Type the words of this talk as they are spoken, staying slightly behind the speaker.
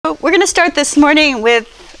So we're going to start this morning with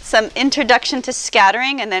some introduction to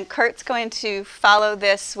scattering, and then Kurt's going to follow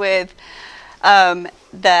this with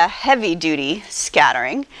the heavy-duty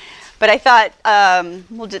scattering. But I thought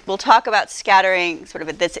we'll talk about scattering sort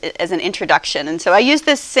of this as an introduction. And so I use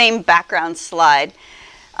this same background slide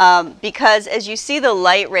because as you see the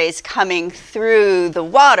light rays coming through the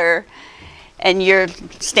water and you're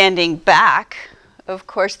standing back, of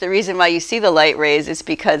course, the reason why you see the light rays is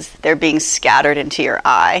because they're being scattered into your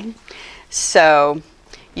eye. So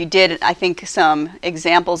you did, I think, some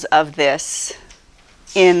examples of this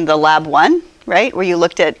in the lab 1, right, where you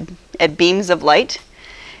looked at beams of light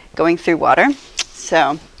going through water.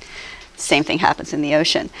 So same thing happens in the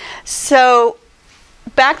ocean. So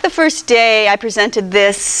back the first day, I presented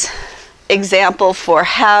this example for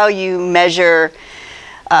how you measure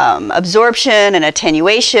absorption and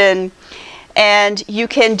attenuation. And you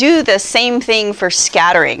can do the same thing for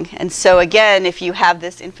scattering. And so again, if you have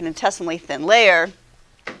this infinitesimally thin layer,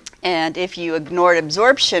 and if you ignored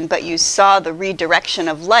absorption, but you saw the redirection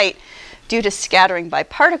of light due to scattering by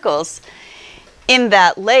particles, in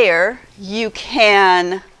that layer, you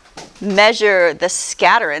can measure the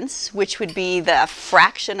scatterance, which would be the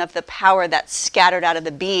fraction of the power that's scattered out of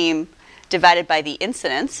the beam divided by the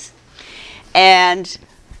incidence. And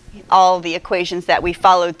all the equations that we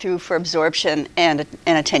followed through for absorption and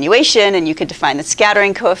attenuation, and you could define the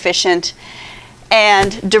scattering coefficient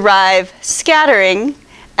and derive scattering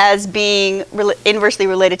as being inversely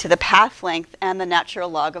related to the path length and the natural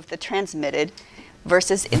log of the transmitted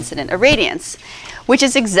versus incident irradiance, which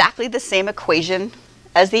is exactly the same equation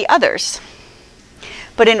as the others.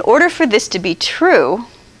 But in order for this to be true,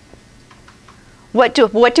 what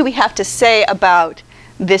do we have to say about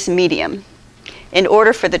this medium? In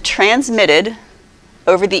order for the transmitted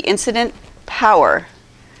over the incident power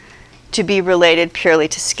to be related purely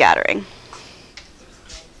to scattering,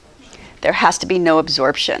 there has to be no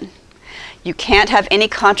absorption. You can't have any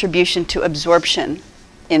contribution to absorption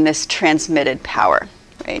in this transmitted power,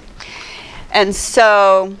 right? And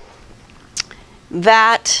so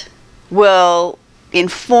that will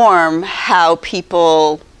inform how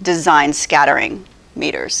people design scattering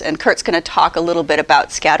meters. And Kurt's going to talk a little bit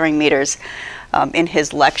about scattering meters in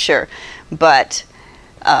his lecture, but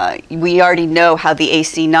we already know how the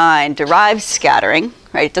AC9 derives scattering,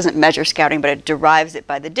 right? It doesn't measure scattering, but it derives it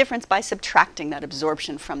by the difference by subtracting that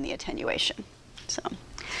absorption from the attenuation.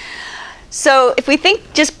 So if we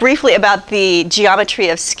think just briefly about the geometry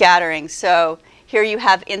of scattering, so here you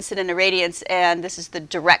have incident irradiance, and this is the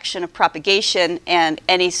direction of propagation, and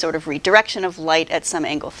any sort of redirection of light at some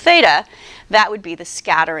angle theta, that would be the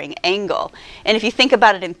scattering angle. And if you think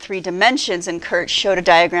about it in 3 dimensions, and Kurt showed a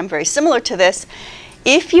diagram very similar to this,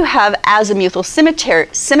 if you have azimuthal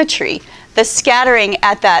symmetry, the scattering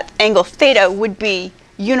at that angle theta would be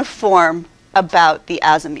uniform about the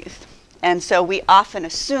azimuth. And so we often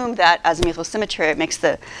assume that azimuthal symmetry, it makes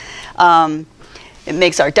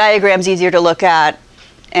our diagrams easier to look at,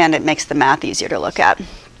 and it makes the math easier to look at.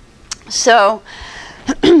 So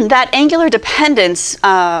that angular dependence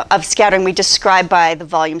of scattering we describe by the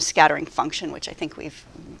volume scattering function, which I think we've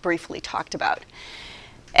briefly talked about.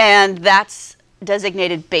 And that's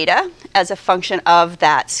designated beta as a function of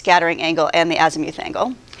that scattering angle and the azimuth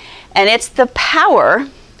angle. And it's the power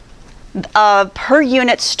per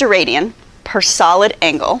unit steradian per solid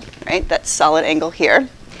angle, right? That solid angle here,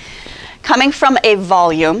 coming from a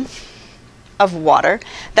volume of water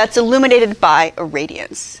that's illuminated by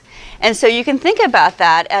irradiance. And so you can think about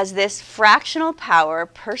that as this fractional power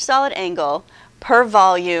per solid angle per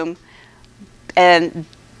volume and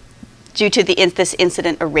due to this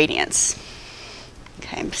incident irradiance.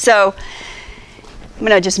 Okay, so I'm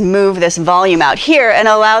going to just move this volume out here and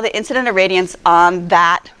allow the incident irradiance on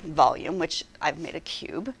that volume, which I've made a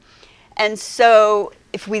cube. And so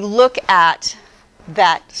if we look at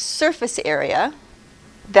that surface area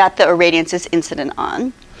that the irradiance is incident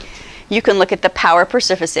on, you can look at the power per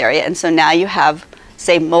surface area. And so now you have,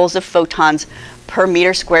 say, moles of photons per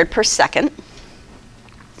meter squared per second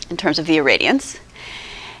in terms of the irradiance.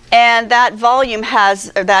 And that volume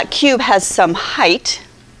has, or that cube has some height,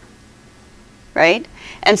 right?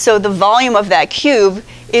 And so the volume of that cube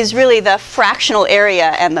is really the fractional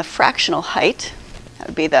area and the fractional height. That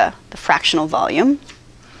would be the fractional volume.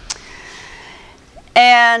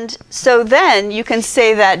 And so then you can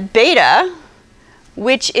say that beta,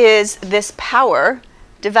 which is this power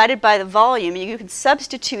divided by the volume, you can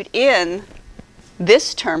substitute in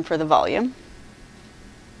this term for the volume,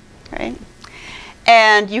 right?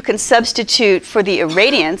 And you can substitute for the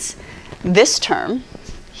irradiance this term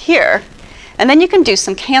here, and then you can do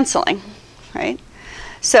some canceling, right?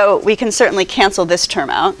 So we can certainly cancel this term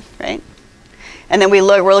out, right? And then we're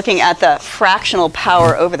looking at the fractional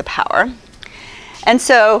power over the power. And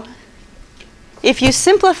so if you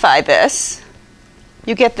simplify this,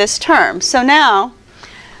 you get this term. So now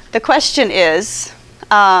the question is,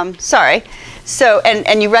 and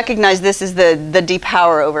you recognize this is the d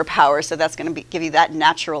power over power, so that's going to give you that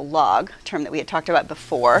natural log term that we had talked about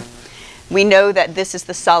before. We know that this is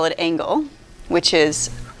the solid angle, which is,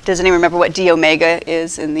 does anyone remember what d omega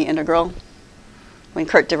is in the integral? When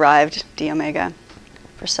Kurt derived d omega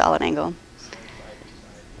for solid angle.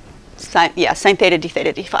 Sine theta d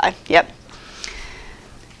theta d phi, yep.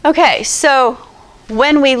 Okay, so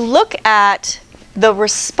when we look at the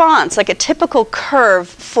response, like a typical curve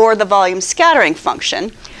for the volume scattering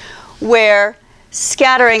function, where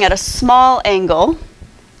scattering at a small angle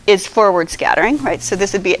is forward scattering, right? So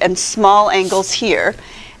this would be in small angles here,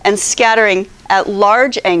 and scattering at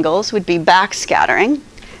large angles would be back scattering.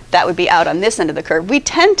 That would be out on this end of the curve. We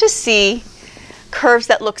tend to see curves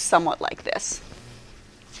that look somewhat like this.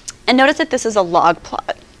 And notice that this is a log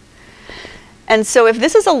plot. And so if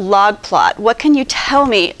this is a log plot, what can you tell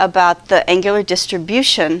me about the angular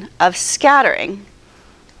distribution of scattering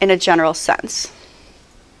in a general sense?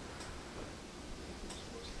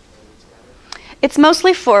 It's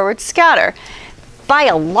mostly forward scatter by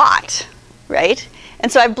a lot, right?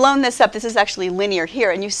 And so I've blown this up. This is actually linear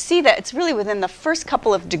here. And you see that it's really within the first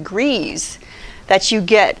couple of degrees that you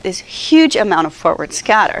get this huge amount of forward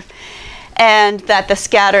scatter. And that the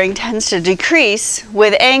scattering tends to decrease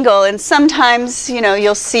with angle. And sometimes,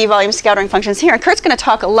 you'll see volume scattering functions here. And Kurt's going to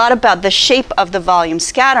talk a lot about the shape of the volume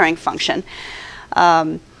scattering function.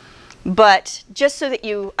 But just so that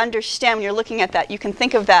you understand when you're looking at that, you can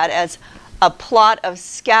think of that as a plot of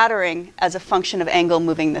scattering as a function of angle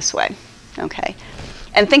moving this way. Okay?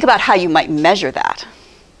 And think about how you might measure that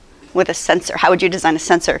with a sensor. How would you design a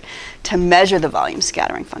sensor to measure the volume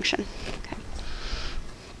scattering function?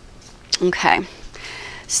 Okay,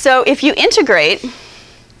 so if you integrate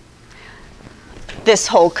this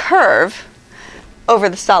whole curve over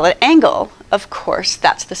the solid angle, of course,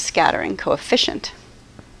 that's the scattering coefficient,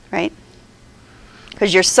 right?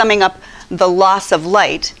 Because you're summing up the loss of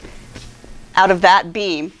light out of that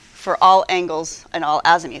beam for all angles and all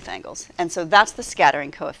azimuth angles. And so that's the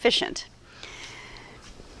scattering coefficient.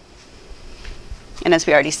 And as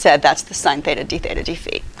we already said, that's the sine theta d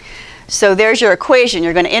phi. So there's your equation.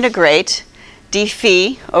 You're going to integrate d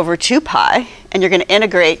phi over 2 pi, and you're going to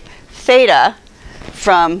integrate theta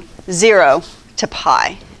from 0 to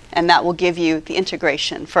pi. And that will give you the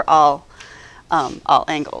integration for all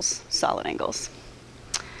angles, solid angles.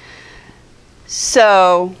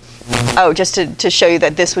 So, just to show you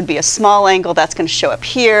that this would be a small angle, that's going to show up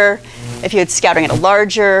here. If you had scattering at a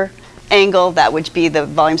larger angle, that would be the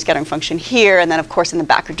volume scattering function here. And then, of course, in the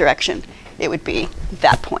backward direction, it would be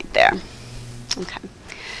that point there. Okay.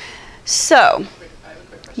 So, I have a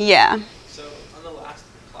quick question. Yeah. So on the last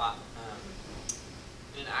plot,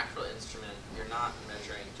 in an actual instrument, you're not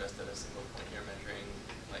measuring just at a single point. You're measuring,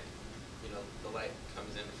 like, the light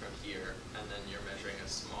comes in from here, and then you're measuring a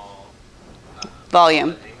small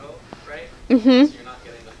volume angle, right? Mm-hmm. So you're not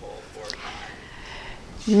getting the whole 4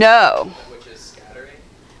 pi. No. Which is scattering.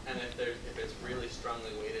 And if it's really strongly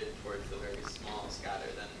weighted towards the very small scatter,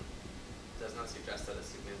 then it does not suggest that a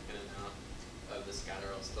significant amount of the scatter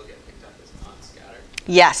will still get picked up as non-scatter.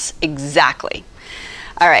 Yes, exactly.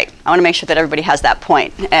 All right, I want to make sure that everybody has that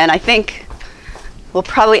point. And I think we'll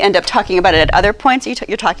probably end up talking about it at other points.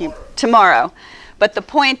 You're talking tomorrow. But the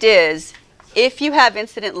point is, if you have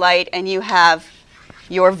incident light and you have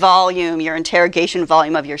your volume, your interrogation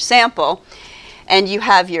volume of your sample, and you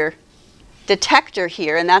have your detector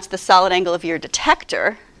here, and that's the solid angle of your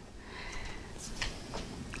detector,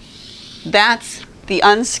 that's the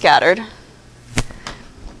unscattered.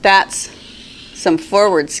 That's some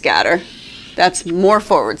forward scatter. That's more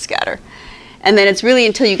forward scatter. And then it's really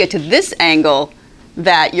until you get to this angle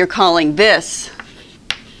that you're calling this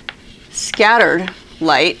scattered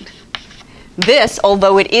light. This,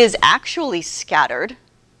 although it is actually scattered,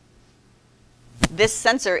 this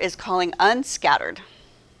sensor is calling unscattered.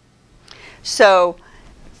 So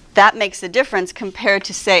that makes a difference compared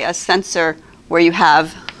to, say, a sensor where you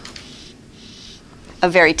have a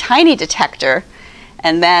very tiny detector,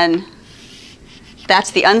 and then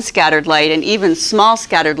that's the unscattered light, and even small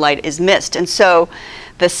scattered light is missed. And so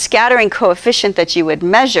the scattering coefficient that you would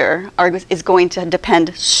measure is going to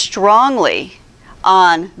depend strongly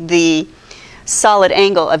on the solid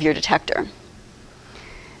angle of your detector.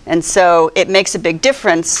 And so it makes a big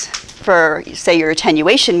difference for, say, your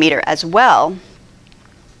attenuation meter as well.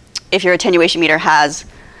 If your attenuation meter has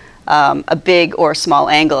a big or small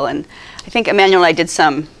angle. And I think Emmanuel and I did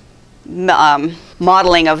some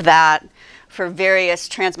modeling of that for various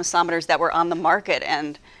transmissometers that were on the market,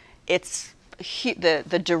 and it's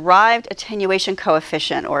the derived attenuation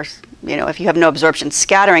coefficient, or if you have no absorption,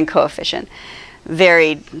 scattering coefficient,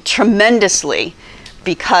 varied tremendously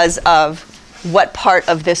because of what part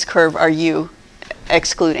of this curve are you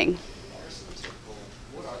excluding.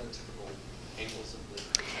 What are the typical angles of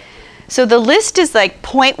the So the list is like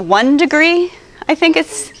 0.1 degree. I think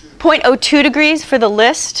it's 0.02 degrees for the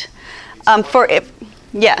list.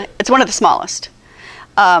 Yeah, it's one of the smallest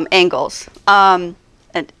angles. And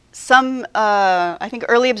some, I think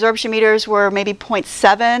early absorption meters were maybe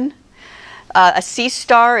 0.7. A C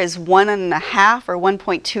star is 1.5 or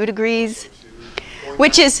 1.2 degrees,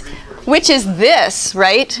 which is this,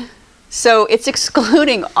 right? So it's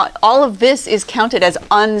excluding, all of this is counted as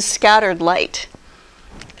unscattered light.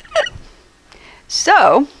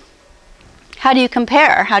 So how do you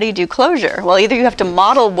compare? How do you do closure? Well, either you have to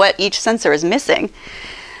model what each sensor is missing,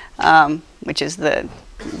 which is the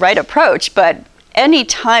right approach, but any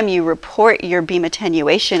time you report your beam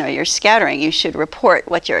attenuation or your scattering, you should report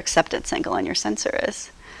what your acceptance angle on your sensor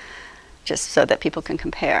is, just so that people can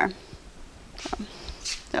compare.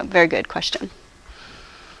 So, very good question.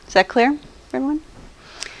 Is that clear for everyone?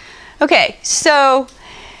 Okay, so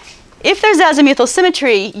if there's azimuthal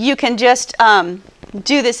symmetry, you can just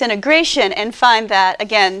do this integration and find that,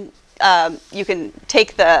 again, you can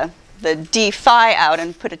take the d phi out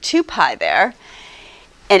and put a 2 pi there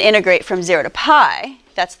and integrate from 0 to pi.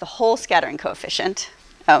 That's the whole scattering coefficient.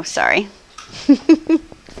 Oh, sorry.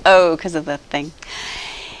 Oh, because of the thing.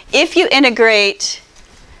 If you integrate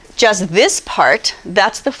just this part,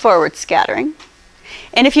 that's the forward scattering.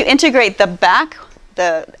 And if you integrate the back,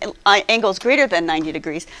 the angles greater than 90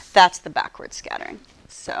 degrees, that's the backward scattering.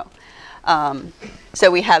 So, so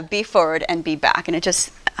we have B forward and B back, and it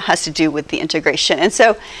just has to do with the integration. And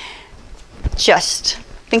so just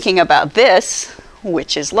thinking about this,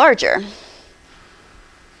 which is larger?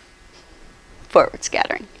 Forward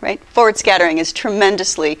scattering, right? Forward scattering is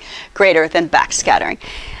tremendously greater than back scattering.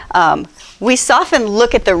 We often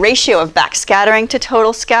look at the ratio of back scattering to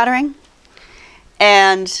total scattering,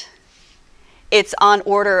 and it's on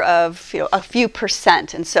order of a few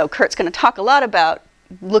percent. And so Kurt's going to talk a lot about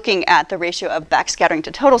looking at the ratio of back scattering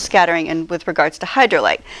to total scattering, and with regards to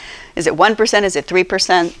hydrolite. Is it 1%? Is it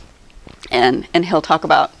 3%? And he'll talk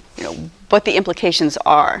about what the implications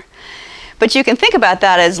are. But you can think about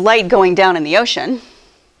that as light going down in the ocean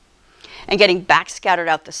and getting back scattered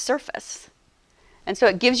out the surface. And so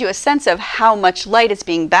it gives you a sense of how much light is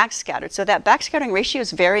being back scattered. So that back scattering ratio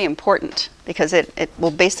is very important, because it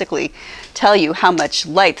will basically tell you how much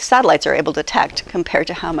light satellites are able to detect compared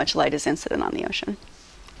to how much light is incident on the ocean.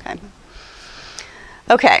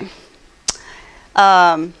 Okay.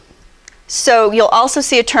 So you'll also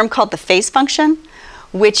see a term called the phase function,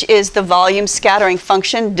 which is the volume scattering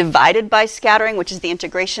function divided by scattering, which is the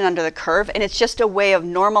integration under the curve. And it's just a way of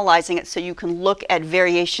normalizing it so you can look at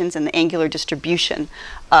variations in the angular distribution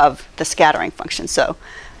of the scattering function. So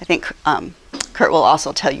I think Kurt will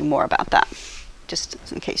also tell you more about that, just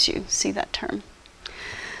in case you see that term.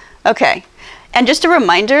 Okay, and just a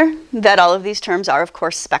reminder that all of these terms are, of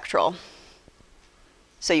course, spectral.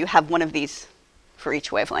 So you have one of these for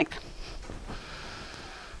each wavelength.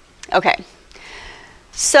 Okay.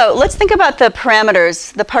 So let's think about the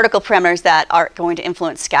parameters, the particle parameters that are going to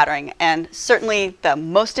influence scattering. And certainly the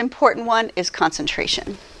most important one is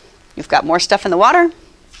concentration. You've got more stuff in the water,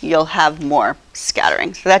 you'll have more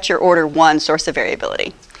scattering. So that's your order 1 source of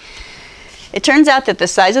variability. It turns out that the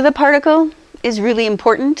size of the particle is really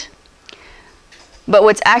important. But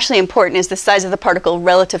what's actually important is the size of the particle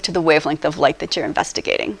relative to the wavelength of light that you're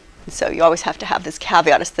investigating. So you always have to have this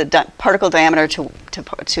caveat. It's the particle diameter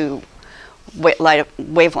to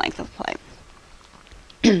wavelength of light.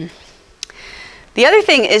 The other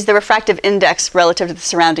thing is the refractive index relative to the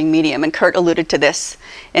surrounding medium, and Kurt alluded to this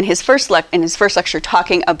in his first lecture,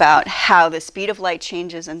 talking about how the speed of light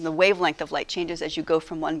changes and the wavelength of light changes as you go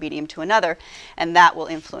from one medium to another, and that will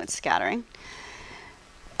influence scattering.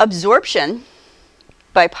 Absorption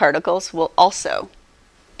by particles will also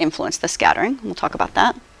influence the scattering. We'll talk about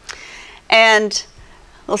that. And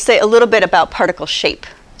we'll say a little bit about particle shape.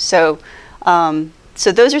 So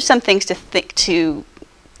those are some things to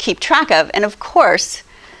keep track of. And of course,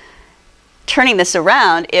 turning this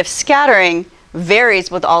around, if scattering varies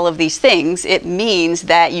with all of these things, it means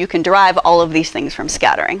that you can derive all of these things from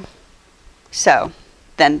scattering. So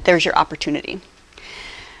then there's your opportunity.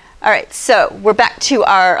 All right, so we're back to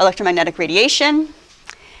our electromagnetic radiation.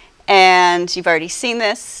 And you've already seen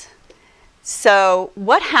this. So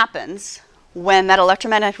what happens when that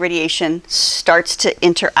electromagnetic radiation starts to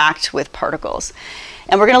interact with particles?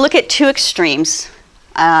 And we're going to look at two extremes,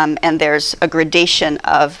 and there's a gradation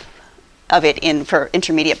of it for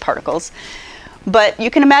intermediate particles. But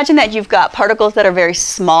you can imagine that you've got particles that are very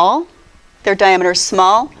small, their diameter is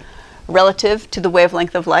small relative to the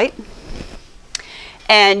wavelength of light.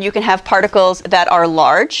 And you can have particles that are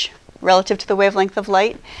large relative to the wavelength of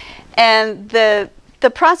light. And the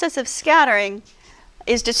process of scattering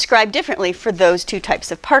is described differently for those two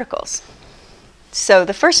types of particles. So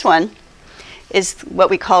the first one is what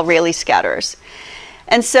we call Rayleigh scatterers.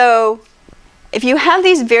 And so if you have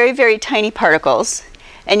these very, very tiny particles,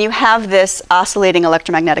 and you have this oscillating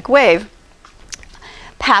electromagnetic wave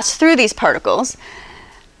pass through these particles,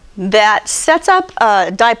 that sets up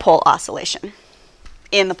a dipole oscillation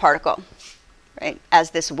in the particle, right, as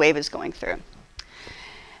this wave is going through.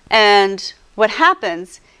 And what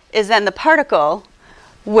happens is then the particle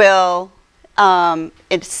will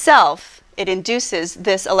it induces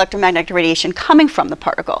this electromagnetic radiation coming from the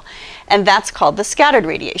particle, and that's called the scattered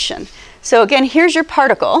radiation. So again, here's your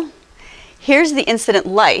particle, here's the incident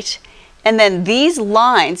light, and then these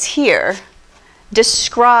lines here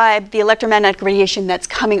describe the electromagnetic radiation that's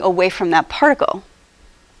coming away from that particle,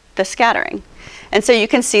 the scattering. And so you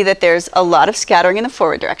can see that there's a lot of scattering in the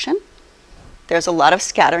forward direction. There's a lot of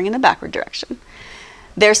scattering in the backward direction.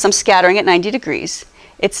 There's some scattering at 90 degrees.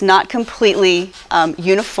 It's not completely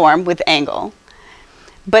uniform with angle.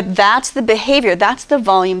 But that's the behavior, that's the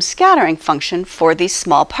volume scattering function for these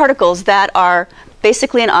small particles that are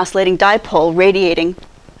basically an oscillating dipole radiating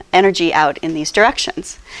energy out in these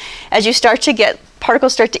directions. As you start to get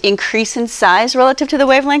particles start to increase in size relative to the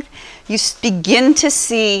wavelength, you begin to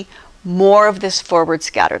see more of this forward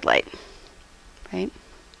scattered light, right?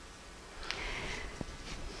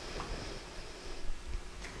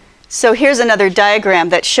 So here's another diagram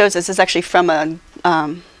that shows this. This is actually from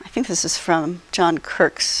I think this is from John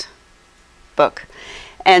Kirk's book.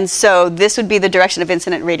 And so this would be the direction of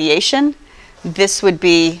incident radiation. This would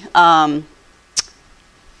be, I'm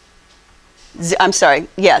sorry,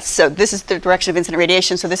 yes, so this is the direction of incident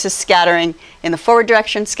radiation. So this is scattering in the forward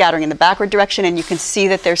direction, scattering in the backward direction, and you can see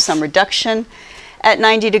that there's some reduction at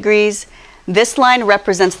 90 degrees. This line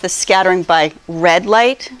represents the scattering by red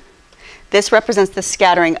light. This represents the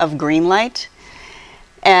scattering of green light.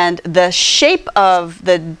 And the shape of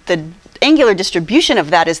the angular distribution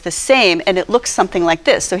of that is the same, and it looks something like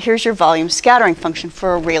this. So here's your volume scattering function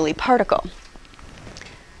for a Rayleigh particle,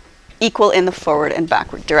 equal in the forward and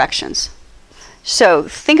backward directions. So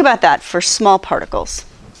think about that for small particles.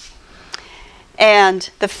 And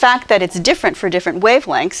the fact that it's different for different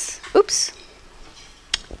wavelengths, oops,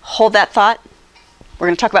 hold that thought. We're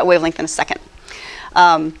going to talk about wavelength in a second.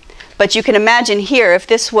 But you can imagine here, if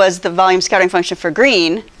this was the volume scattering function for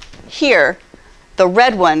green, here, the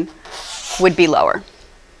red one would be lower,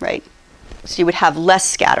 right? So you would have less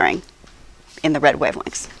scattering in the red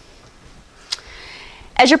wavelengths.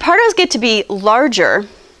 As your particles get to be larger,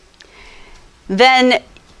 then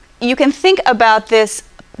you can think about this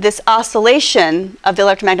oscillation of the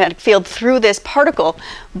electromagnetic field through this particle,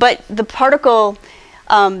 but the particle,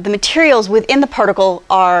 the materials within the particle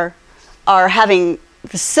are having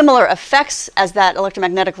the similar effects as that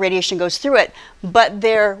electromagnetic radiation goes through it, but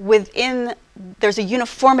there's a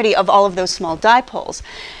uniformity of all of those small dipoles.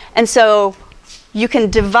 And so you can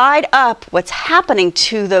divide up what's happening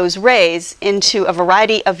to those rays into a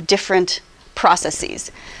variety of different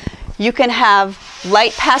processes. You can have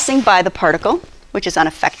light passing by the particle, which is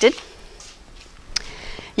unaffected.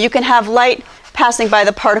 You can have light passing by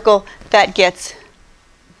the particle that gets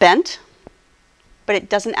bent, but it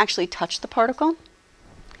doesn't actually touch the particle.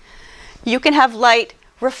 You can have light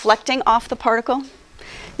reflecting off the particle.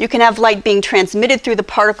 You can have light being transmitted through the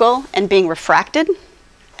particle and being refracted,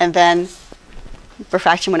 and then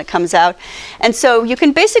refraction when it comes out. And so you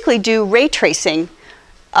can basically do ray tracing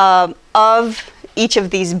of each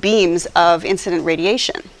of these beams of incident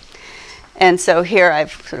radiation. And so here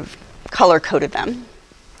I've sort of color-coded them.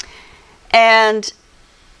 And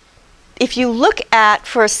if you look at,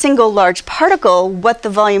 for a single large particle, what the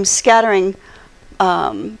volume scattering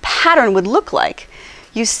pattern would look like,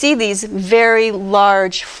 you see these very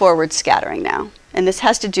large forward scattering now. And this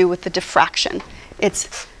has to do with the diffraction.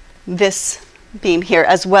 It's this beam here,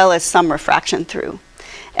 as well as some refraction through,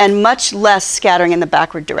 and much less scattering in the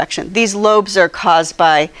backward direction. These lobes are caused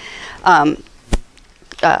by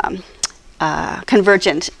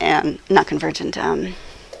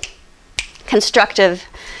constructive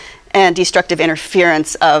and destructive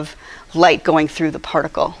interference of light going through the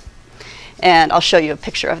particle. And I'll show you a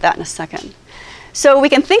picture of that in a second. So we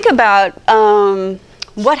can think about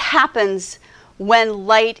what happens when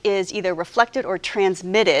light is either reflected or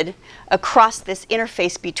transmitted across this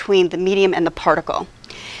interface between the medium and the particle.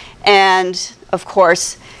 And of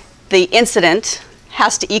course, the incident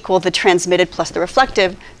has to equal the transmitted plus the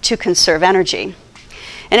reflective to conserve energy.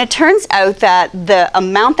 And it turns out that the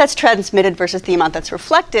amount that's transmitted versus the amount that's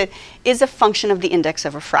reflected is a function of the index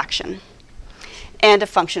of refraction and a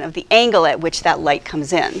function of the angle at which that light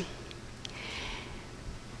comes in.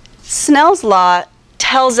 Snell's law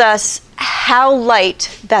tells us how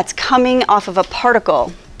light that's coming off of a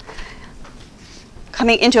particle,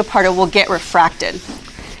 coming into a particle, will get refracted.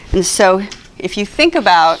 And so if you think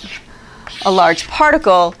about a large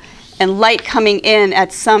particle and light coming in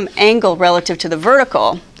at some angle relative to the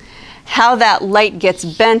vertical, how that light gets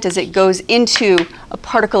bent as it goes into a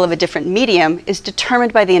particle of a different medium is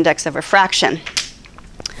determined by the index of refraction.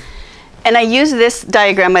 And I use this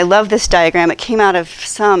diagram. I love this diagram. It came out of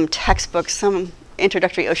some textbook, some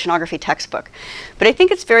introductory oceanography textbook. But I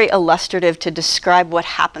think it's very illustrative to describe what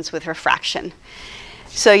happens with refraction.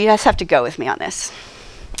 So you guys have to go with me on this.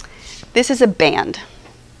 This is a band.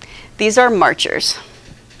 These are marchers.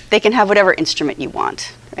 They can have whatever instrument you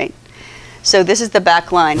want, right? So this is the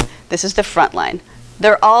back line. This is the front line.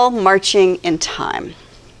 They're all marching in time.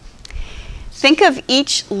 Think of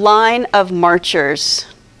each line of marchers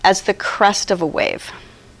as the crest of a wave.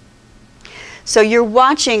 So you're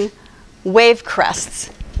watching wave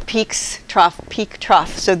crests, peaks, trough, peak,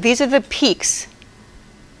 trough. So these are the peaks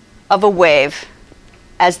of a wave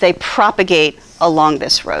as they propagate along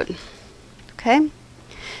this road. Okay?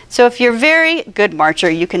 So if you're a very good marcher,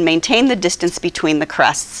 you can maintain the distance between the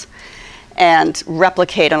crests and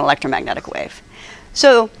replicate an electromagnetic wave.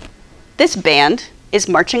 So this band is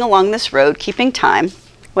marching along this road, keeping time,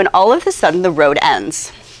 when all of a sudden the road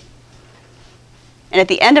ends. And at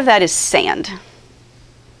the end of that is sand.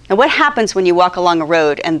 Now what happens when you walk along a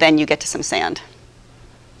road and then you get to some sand?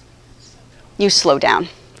 You slow down,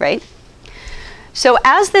 right? So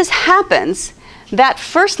as this happens, that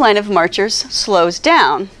first line of marchers slows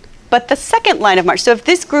down, but the second line of march, so if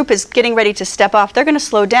this group is getting ready to step off, they're going to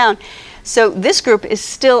slow down. So this group is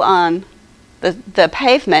still on the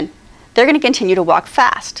pavement. They're going to continue to walk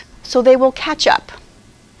fast, so they will catch up.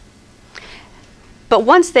 But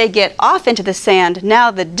once they get off into the sand,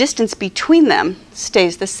 now the distance between them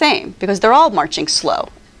stays the same because they're all marching slow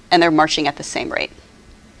and they're marching at the same rate.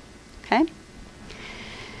 Okay?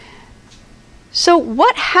 So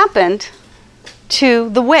what happened to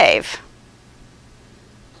the wave?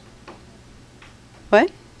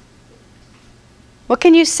 What? What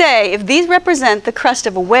can you say? If these represent the crest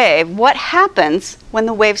of a wave, what happens when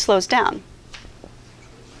the wave slows down?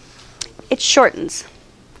 It shortens.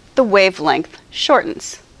 The wavelength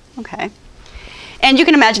shortens. Okay. And you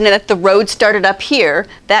can imagine that if the road started up here,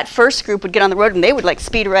 that first group would get on the road and they would like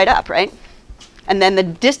speed right up, right? And then the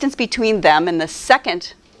distance between them and the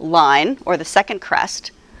second line or the second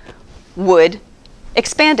crest would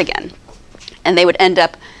expand again. And they would end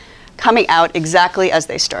up coming out exactly as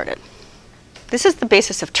they started. This is the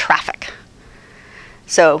basis of traffic.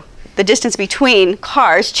 So the distance between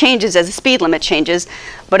cars changes as the speed limit changes,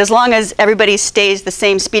 but as long as everybody stays the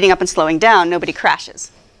same speeding up and slowing down, nobody crashes.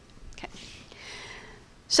 Okay.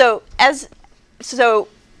 So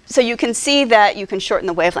you can see that you can shorten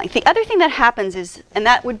the wavelength. The other thing that happens is, and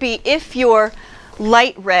that would be if your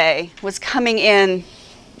light ray was coming in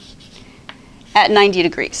at 90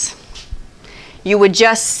 degrees. You would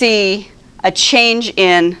just see a change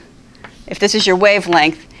in, if this is your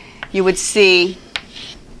wavelength, you would see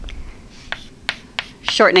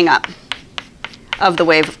shortening up of the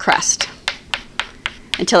wave of crest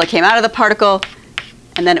until it came out of the particle,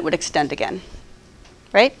 and then it would extend again,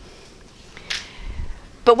 right?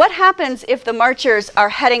 But what happens if the marchers are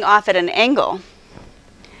heading off at an angle?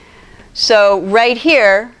 So right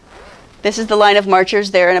here, this is the line of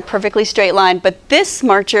marchers. They're in a perfectly straight line, but this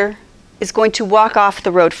marcher is going to walk off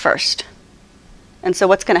the road first. And so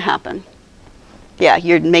what's going to happen? Yeah,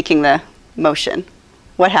 you're making the motion.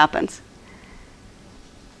 What happens?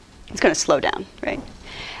 It's going to slow down, right?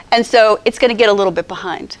 And so it's going to get a little bit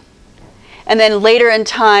behind. And then later in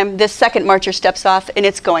time, this second marcher steps off and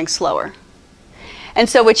it's going slower. And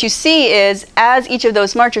so what you see is as each of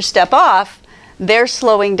those marchers step off, they're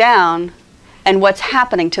slowing down. And what's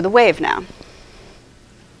happening to the wave now?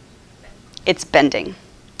 It's bending.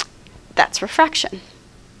 That's refraction.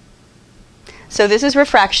 So this is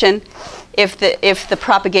refraction if the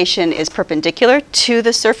propagation is perpendicular to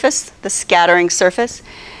the surface, the scattering surface.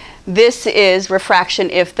 This is refraction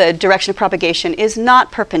if the direction of propagation is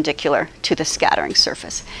not perpendicular to the scattering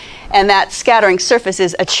surface. And that scattering surface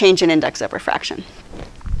is a change in index of refraction.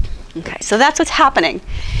 Okay, so that's what's happening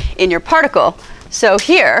in your particle. So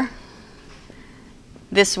here,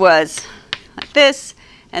 this was like this,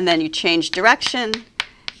 and then you change direction.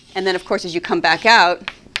 And then, of course, as you come back out,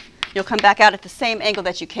 you'll come back out at the same angle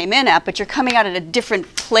that you came in at, but you're coming out at a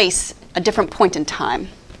different place, a different point in time.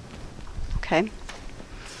 Okay?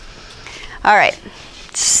 All right.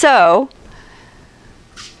 So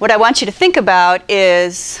what I want you to think about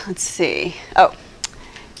is, let's see. Oh,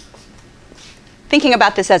 thinking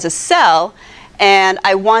about this as a cell, and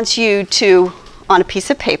I want you to, on a piece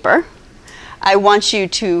of paper, I want you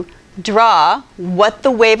to draw what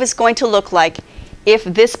the wave is going to look like if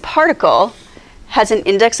this particle has an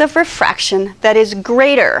index of refraction that is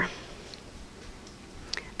greater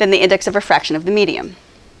than the index of refraction of the medium.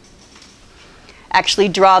 Actually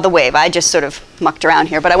draw the wave. I just sort of mucked around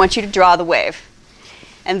here, but I want you to draw the wave.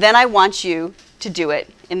 And then I want you to do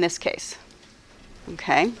it in this case.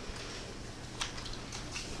 Okay?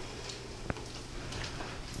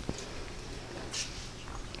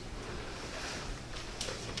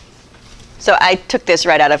 So I took this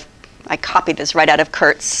right out of, I copied this right out of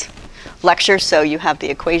Kurt's lecture, so you have the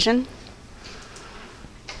equation.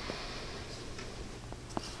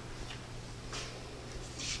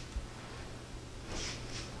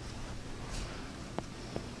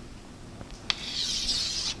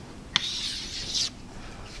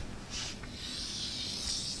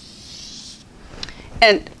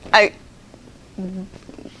 And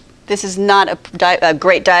this is not a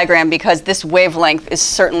great diagram because this wavelength is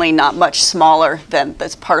certainly not much smaller than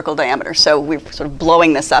this particle diameter. So we're sort of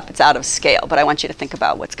blowing this up. It's out of scale. But I want you to think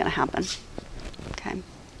about what's going to happen. Okay.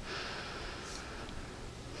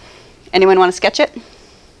 Anyone want to sketch it?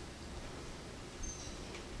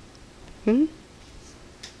 Hmm?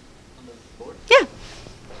 Yeah.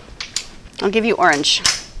 I'll give you orange.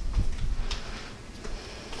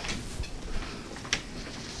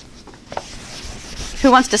 Who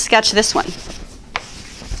wants to sketch this one?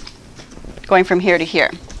 Going from here to here.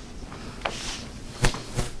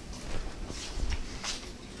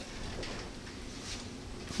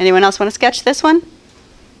 Anyone else want to sketch this one?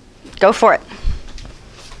 Go for it.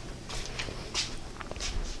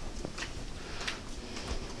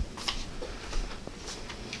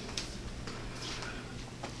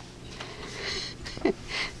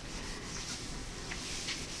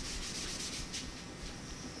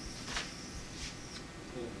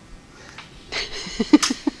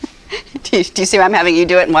 Do you see why I'm having you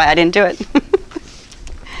do it and why I didn't do it?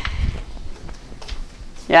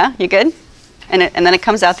 Yeah, you good? And then it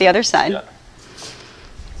comes out the other side. Yeah.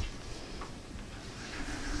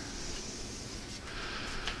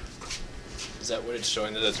 Is that what it's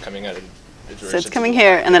showing that it's coming out? So it's coming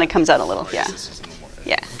here, and then it comes out a little. Yeah.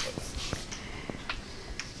 Yeah.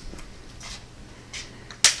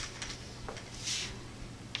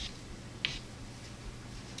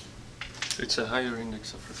 It's a higher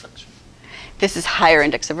index of refraction. This is higher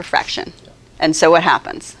index of refraction. Yeah. And so what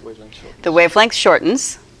happens? Wavelength shortens. The wavelength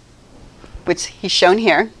shortens, which he's shown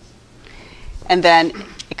here. And then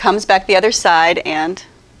it comes back the other side and,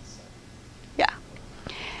 yeah.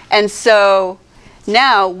 And so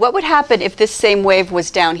now what would happen if this same wave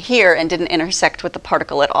was down here and didn't intersect with the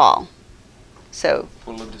particle at all? So,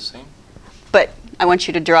 Will look the same? but I want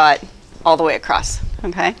you to draw it all the way across,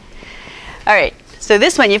 okay? All right, so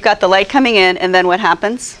this one you've got the light coming in, and then what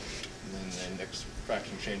happens? And then the index of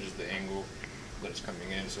refraction changes the angle that it's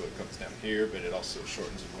coming in, so it comes down here, but it also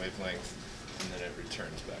shortens the wavelength, and then it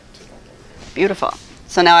returns back to normal. Beautiful.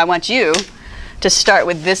 So now I want you to start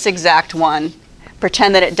with this exact one.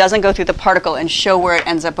 Pretend that it doesn't go through the particle and show where it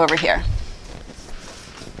ends up over here.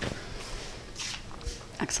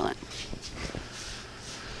 Excellent.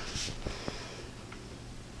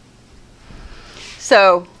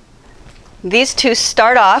 So these two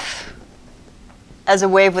start off as a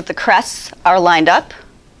wave with the crests are lined up.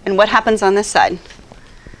 And what happens on this side?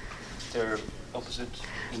 They're opposite?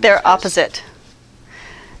 They're opposite.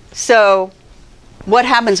 So what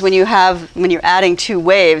happens when you're adding two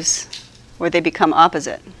waves where they become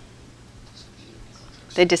opposite?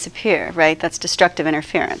 They disappear, right? That's destructive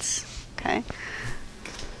interference. Okay.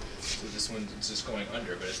 So this one's just going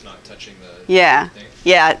under, but it's not touching the Yeah. thing?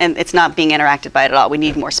 Yeah, and it's not being interacted by it at all. We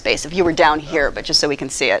need more space. If you were down here, but just so we can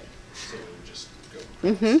see it. So it would just go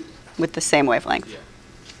across. With the same wavelength. Yeah.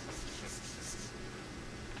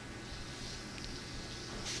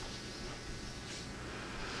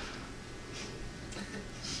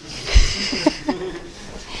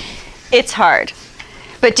 It's hard.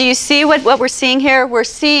 But do you see what we're seeing here? We're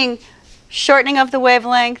seeing shortening of the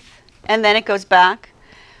wavelength, and then it goes back.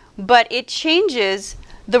 But it changes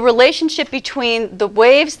the relationship between the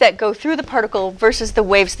waves that go through the particle versus the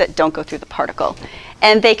waves that don't go through the particle.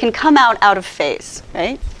 And they can come out of phase,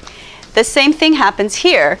 right? The same thing happens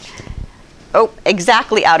here. Oh,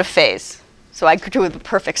 exactly out of phase. So I drew the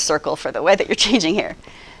perfect circle for the way that you're changing here.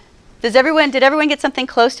 Did everyone get something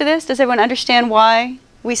close to this? Does everyone understand why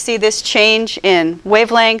we see this change in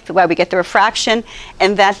wavelength, why we get the refraction,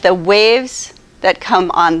 and that the waves that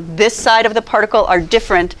come on this side of the particle are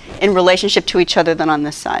different in relationship to each other than on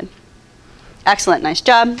this side? Excellent. Nice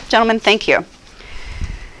job, gentlemen. Thank you.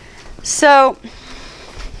 So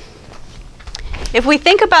if we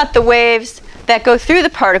think about the waves that go through the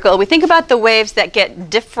particle, we think about the waves that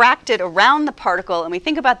get diffracted around the particle, and we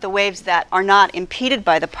think about the waves that are not impeded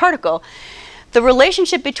by the particle, the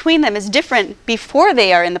relationship between them is different before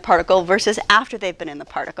they are in the particle versus after they've been in the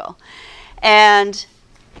particle. And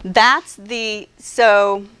that's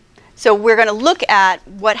so we're going to look at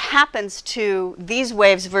what happens to these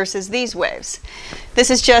waves versus these waves. This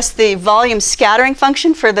is just the volume scattering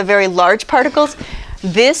function for the very large particles.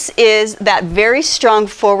 This is that very strong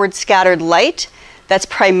forward scattered light that's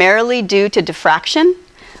primarily due to diffraction,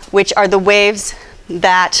 which are the waves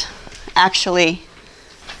that actually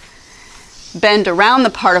bend around the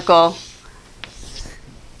particle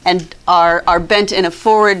and are bent in a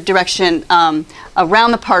forward direction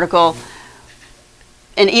around the particle.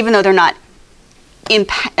 And even though they're not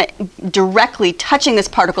directly touching this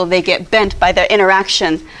particle, they get bent by the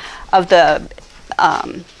interaction of the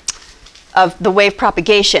wave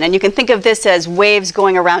propagation. And you can think of this as waves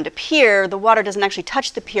going around a pier. The water doesn't actually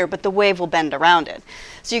touch the pier, but the wave will bend around it.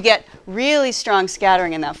 So you get really strong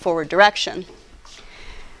scattering in that forward direction.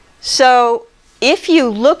 So if you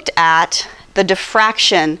looked at the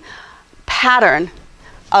diffraction pattern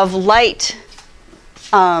of light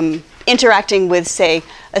interacting with, say,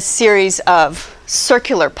 a series of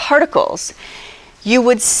circular particles, you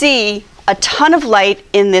would see a ton of light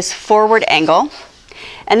in this forward angle,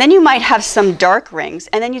 and then you might have some dark rings,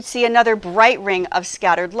 and then you'd see another bright ring of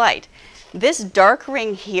scattered light. This dark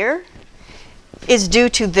ring here is due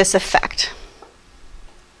to this effect.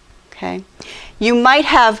 Okay? You might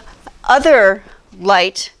have other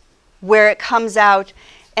light where it comes out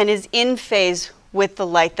and is in phase with the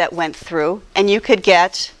light that went through, and you could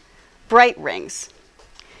get bright rings.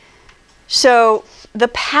 So the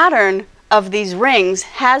pattern of these rings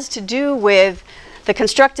has to do with the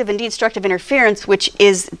constructive and destructive interference, which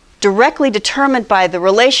is directly determined by the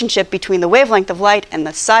relationship between the wavelength of light and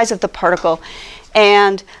the size of the particle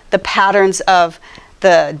and the patterns of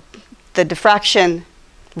the diffraction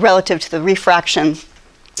relative to the refraction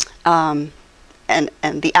and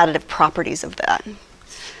the additive properties of that.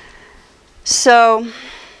 So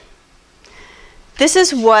this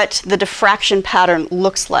is what the diffraction pattern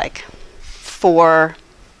looks like for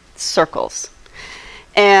circles.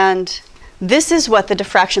 And this is what the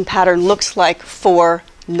diffraction pattern looks like for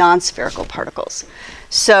non-spherical particles.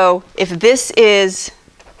 So if this is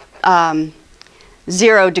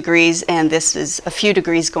 0 degrees and this is a few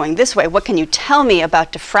degrees going this way, what can you tell me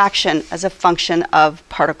about diffraction as a function of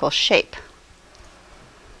particle shape?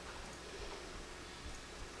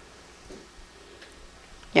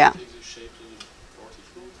 Yeah.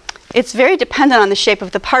 It's very dependent on the shape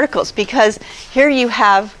of the particles, because here you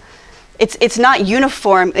have, it's not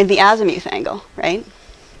uniform in the azimuth angle, right?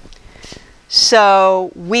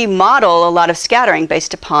 So we model a lot of scattering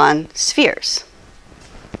based upon spheres.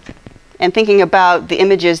 And thinking about the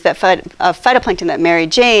images that of phytoplankton that Mary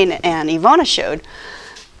Jane and Ivona showed,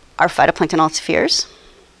 are phytoplankton all spheres?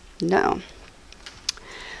 No.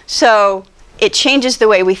 So it changes the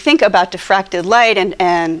way we think about diffracted light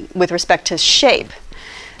and with respect to shape.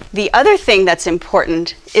 The other thing that's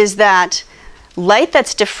important is that light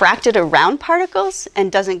that's diffracted around particles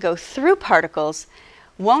and doesn't go through particles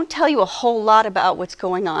won't tell you a whole lot about what's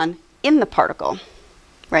going on in the particle,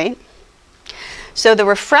 right? So the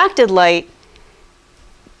refracted light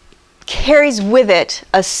carries with it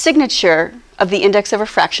a signature of the index of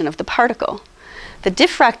refraction of the particle. The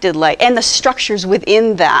diffracted light and the structures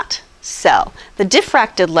within that cell. The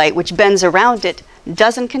diffracted light, which bends around it,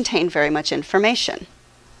 doesn't contain very much information.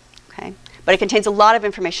 Okay? But it contains a lot of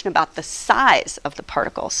information about the size of the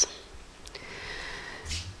particles.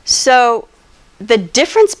 So the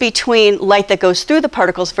difference between light that goes through the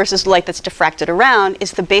particles versus light that's diffracted around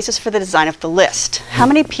is the basis for the design of the LIST. How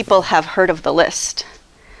many people have heard of the LIST?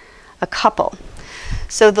 A couple.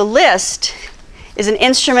 So the LIST is an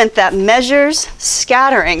instrument that measures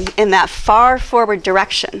scattering in that far forward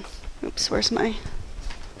direction. Oops, where's my?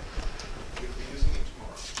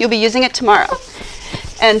 You'll be using it tomorrow.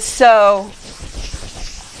 And so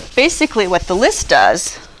basically what the list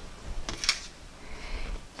does,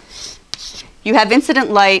 you have incident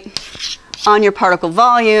light on your particle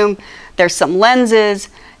volume. There's some lenses,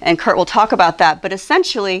 and Kurt will talk about that. But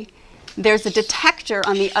essentially, there's a detector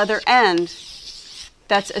on the other end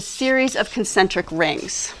that's a series of concentric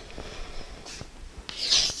rings.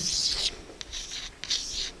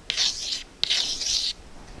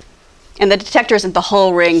 And the detector isn't the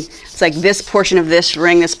whole ring. It's like this portion of this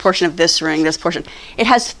ring, this portion of this ring, this portion. It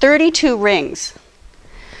has 32 rings.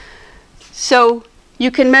 So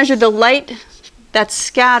you can measure the light that's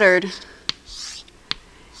scattered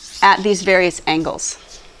at these various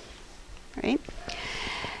angles, right?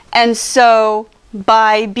 And so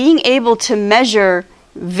by being able to measure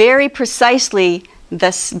very precisely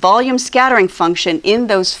this volume scattering function in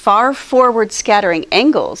those far forward scattering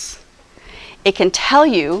angles, it can tell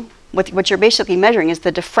you what you're basically measuring is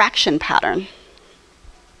the diffraction pattern.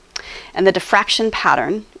 And the diffraction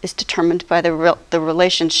pattern is determined by the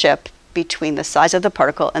relationship between the size of the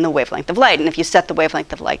particle and the wavelength of light. And if you set the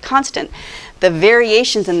wavelength of light constant, the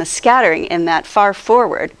variations in the scattering in that far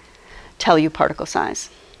forward tell you particle size.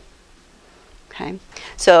 Okay?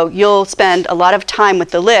 So you'll spend a lot of time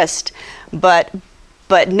with the list, but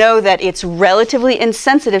know that it's relatively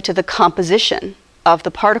insensitive to the composition of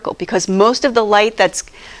the particle, because most of the light that's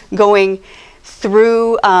going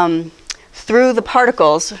through the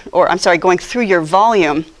particles, or I'm sorry, going through your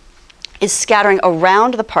volume, is scattering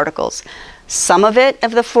around the particles. Some of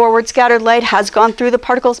the forward scattered light has gone through the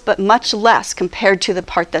particles, but much less compared to the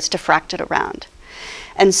part that's diffracted around.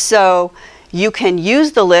 And so you can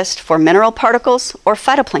use the list for mineral particles or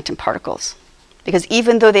phytoplankton particles, because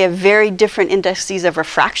even though they have very different indices of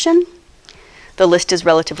refraction, the list is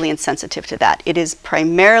relatively insensitive to that. It is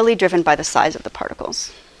primarily driven by the size of the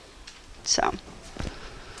particles. So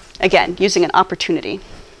again, using an opportunity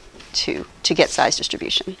to get size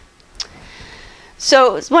distribution.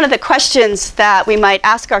 So one of the questions that we might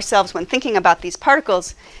ask ourselves when thinking about these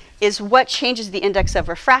particles is what changes the index of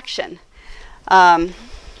refraction?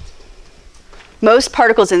 Most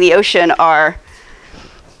particles in the ocean are,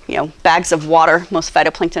 bags of water. Most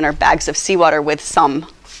phytoplankton are bags of seawater with some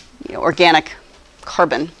organic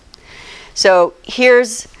carbon. So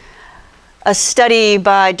here's a study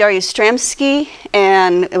by Dariusz Stramski,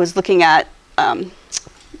 and it was looking at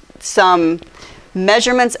some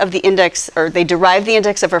measurements of the index, or they derived the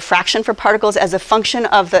index of refraction for particles as a function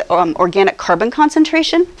of the organic carbon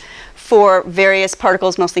concentration for various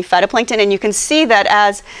particles, mostly phytoplankton. And you can see that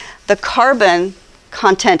as the carbon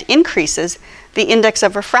content increases, the index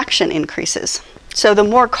of refraction increases. So the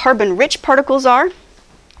more carbon-rich particles are,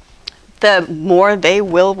 the more they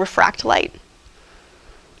will refract light,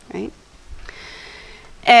 right?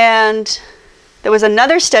 And there was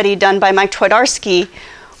another study done by Mike Twardarski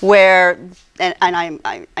where, and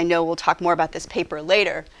I know we'll talk more about this paper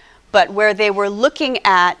later, but where they were looking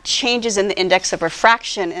at changes in the index of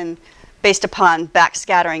refraction and based upon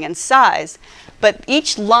backscattering and size. But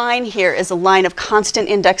each line here is a line of constant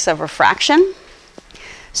index of refraction.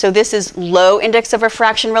 So this is low index of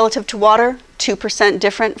refraction relative to water, 2%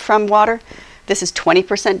 different from water. This is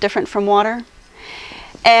 20% different from water.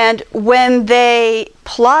 And when they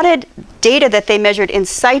plotted data that they measured in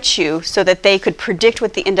situ so that they could predict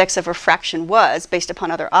what the index of refraction was based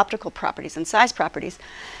upon other optical properties and size properties,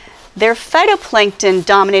 their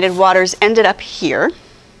phytoplankton-dominated waters ended up here.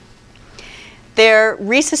 Their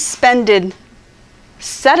resuspended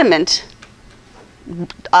sediment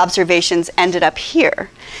observations ended up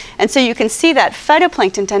here. And so you can see that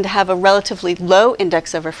phytoplankton tend to have a relatively low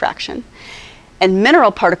index of refraction, and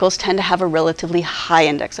mineral particles tend to have a relatively high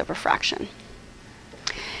index of refraction.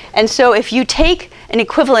 And so if you take an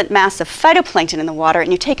equivalent mass of phytoplankton in the water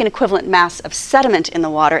and you take an equivalent mass of sediment in the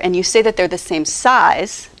water and you say that they're the same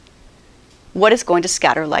size, what is going to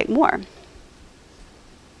scatter light more?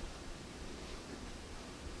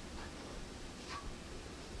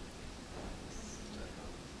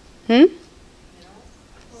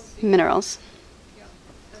 Minerals. Yeah,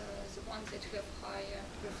 the ones that have higher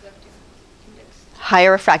reflective index.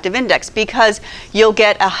 Higher refractive index, because you'll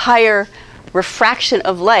get a higher refraction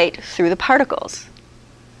of light through the particles.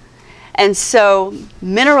 And so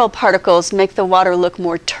mineral particles make the water look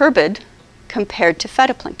more turbid compared to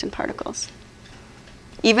phytoplankton particles,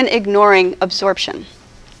 even ignoring absorption.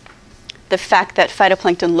 The fact that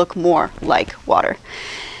phytoplankton look more like water.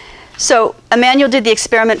 So Emmanuel did the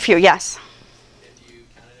experiment for you. Yes? If you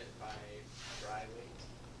counted it by dry weight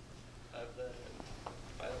of the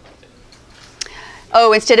phytoplankton?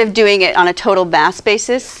 Oh, instead of doing it on a total mass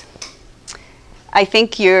basis, I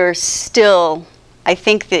think you're still I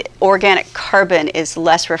think the organic carbon is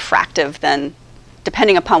less refractive than,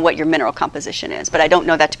 depending upon what your mineral composition is. But I don't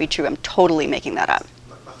know that to be true. I'm totally making that up.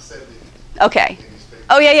 Okay.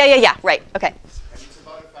 Oh, yeah. Right. Okay. And it's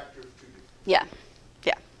about a factor of 2. Yeah.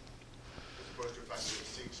 Yeah. As opposed to a factor of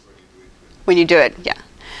 6 when you do it. When you do it, yeah.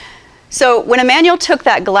 So when Emmanuel took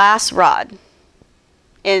that glass rod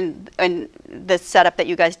in the setup that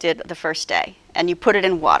you guys did the first day, and you put it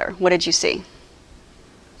in water, what did you see?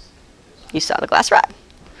 You saw the glass rod.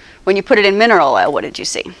 When you put it in mineral oil, what did you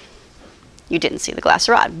see? You didn't see the glass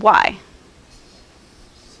rod. Why?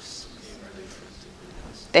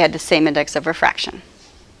 They had the same index of refraction.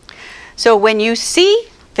 So when you see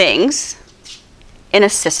things in a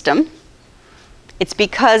system, it's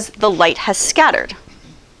because the light has scattered,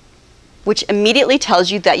 which immediately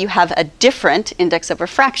tells you that you have a different index of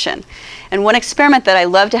refraction. And one experiment that I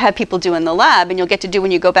love to have people do in the lab, and you'll get to do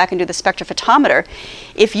when you go back and do the spectrophotometer,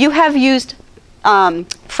 if you have used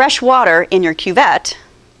fresh water in your cuvette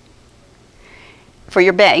for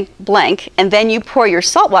your blank, and then you pour your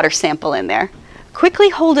saltwater sample in there, quickly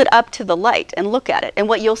hold it up to the light and look at it. And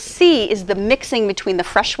what you'll see is the mixing between the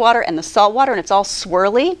fresh water and the salt water, and it's all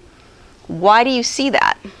swirly. Why do you see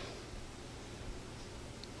that?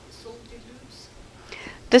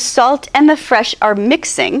 The salt and the fresh are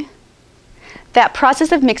mixing. That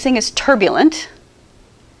process of mixing is turbulent.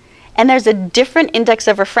 And there's a different index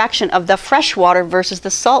of refraction of the fresh water versus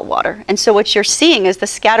the salt water. And so what you're seeing is the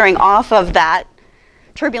scattering off of that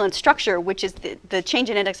turbulent structure, which is the change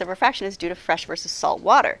in index of refraction is due to fresh versus salt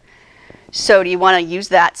water. So do you want to use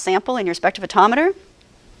that sample in your spectrophotometer?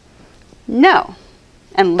 No.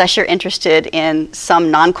 Unless you're interested in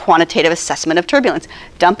some non-quantitative assessment of turbulence.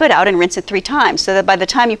 Dump it out and rinse it 3 times so that by the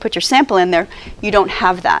time you put your sample in there, you don't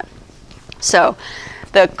have that. So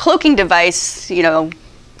the cloaking device, you know,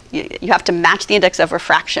 you have to match the index of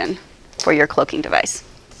refraction for your cloaking device.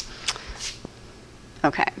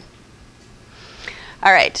 Okay.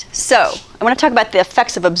 All right, so I want to talk about the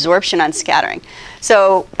effects of absorption on scattering.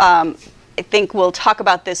 So I think we'll talk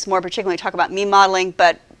about this more particularly, talk about MEME modeling,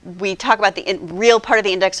 but we talk about the real part of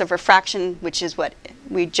the index of refraction, which is what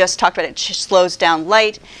we just talked about. It slows down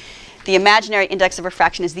light. The imaginary index of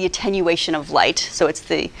refraction is the attenuation of light. So it's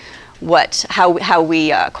the how we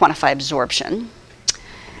quantify absorption.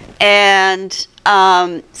 And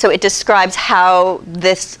so it describes how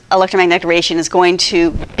this electromagnetic radiation is going to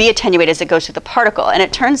be attenuated as it goes through the particle. And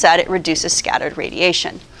it turns out it reduces scattered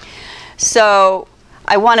radiation. So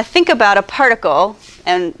I want to think about a particle,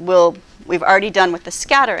 and we've already done what the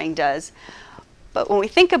scattering does. But when we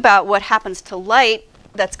think about what happens to light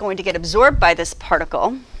that's going to get absorbed by this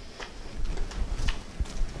particle,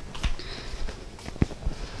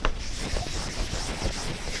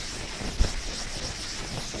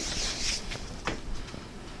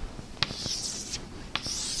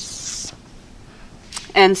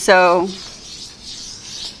 and so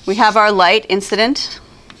we have our light incident,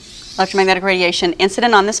 electromagnetic radiation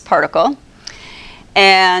incident on this particle,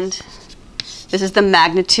 and this is the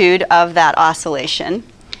magnitude of that oscillation.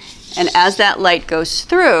 And as that light goes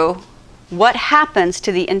through, what happens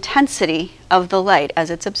to the intensity of the light as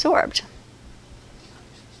it's absorbed?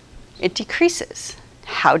 It decreases.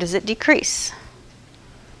 How does it decrease?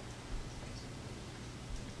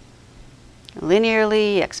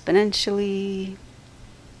 Linearly, exponentially,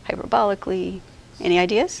 hyperbolically? Any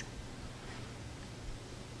ideas?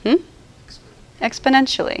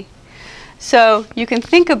 Exponentially. So you can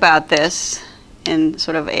think about this in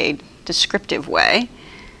sort of a descriptive way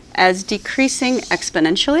as decreasing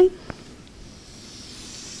exponentially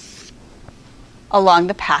along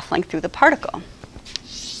the path length through the particle.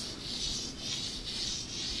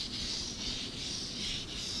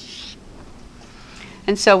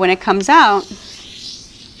 And so when it comes out,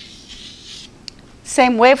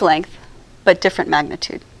 same wavelength, but different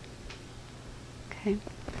magnitude. Okay.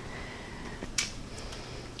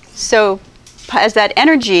 So as that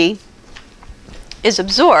energy is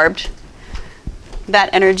absorbed, that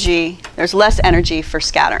energy, there's less energy for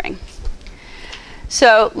scattering.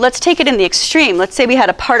 So let's take it in the extreme. Let's say we had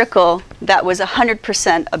a particle that was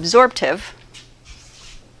 100% absorptive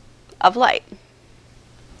of light.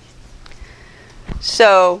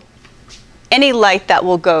 So any light that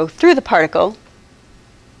will go through the particle,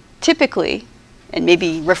 typically, and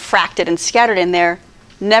maybe refracted and scattered in there,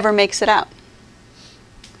 never makes it out.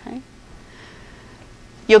 Okay?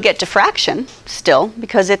 You'll get diffraction still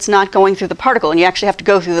because it's not going through the particle, and you actually have to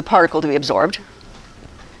go through the particle to be absorbed.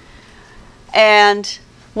 And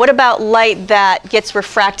what about light that gets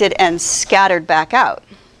refracted and scattered back out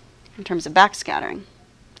in terms of backscattering?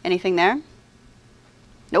 Anything there?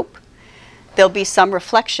 Nope. There'll be some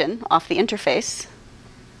reflection off the interface,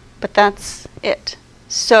 but that's it.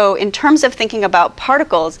 So in terms of thinking about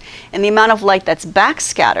particles and the amount of light that's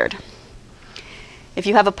backscattered, if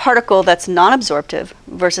you have a particle that's non-absorptive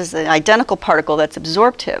versus an identical particle that's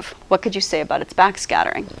absorptive, what could you say about its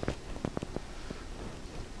backscattering?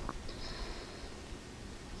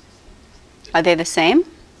 Are they the same? The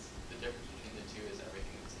difference between the two is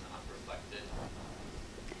everything that's not reflected.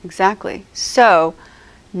 Exactly. So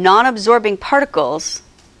non-absorbing particles,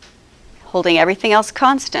 holding everything else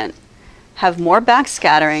constant, have more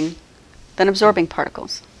backscattering than absorbing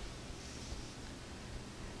particles.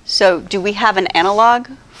 So do we have an analog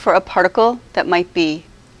for a particle that might be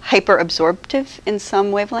hyperabsorptive in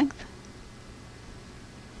some wavelength?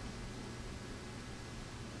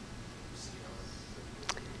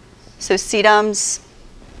 So CDUM's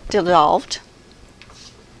dissolved.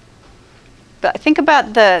 But think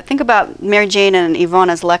about Mary Jane and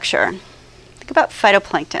Ivana's lecture. Think about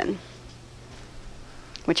phytoplankton,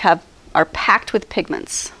 which are packed with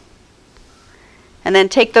pigments. And then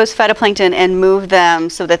take those phytoplankton and move them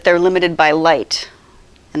so that they're limited by light,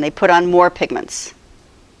 and they put on more pigments.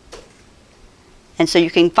 And so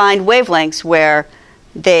you can find wavelengths where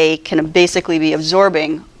they can basically be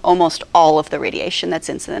absorbing almost all of the radiation that's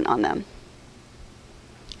incident on them.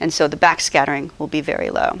 And so the backscattering will be very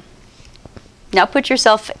low. Now put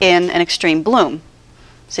yourself in an extreme bloom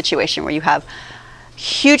situation where you have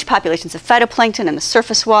huge populations of phytoplankton in the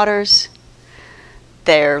surface waters.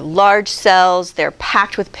 They're large cells, they're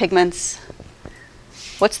packed with pigments.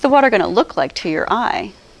 What's the water going to look like to your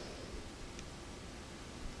eye?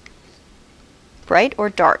 Bright or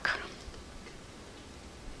dark?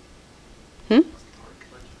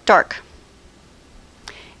 Dark.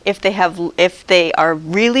 If they are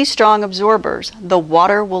really strong absorbers, the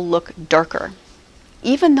water will look darker,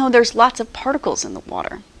 even though there's lots of particles in the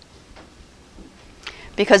water,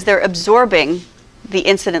 because they're absorbing the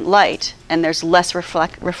incident light and there's less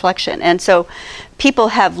reflection. And so people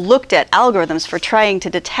have looked at algorithms for trying to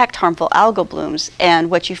detect harmful algal blooms, and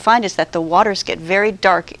what you find is that the waters get very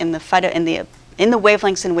dark in the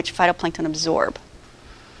wavelengths in which phytoplankton absorb.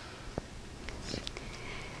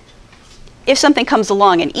 If something comes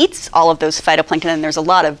along and eats all of those phytoplankton and there's a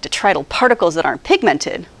lot of detrital particles that aren't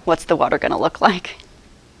pigmented, what's the water going to look like?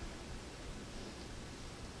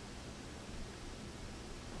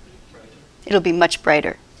 It'll be much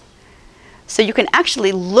brighter. So you can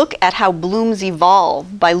actually look at how blooms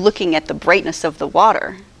evolve by looking at the brightness of the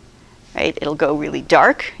water. Right? It'll go really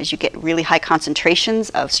dark as you get really high concentrations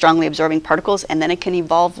of strongly absorbing particles, and then it can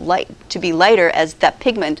evolve to be lighter as that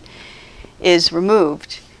pigment is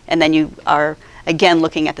removed. And then you are, again,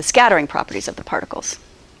 looking at the scattering properties of the particles.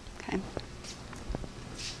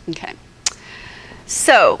 Okay.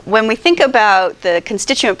 So when we think about the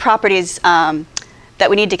constituent properties that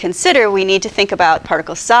we need to consider, we need to think about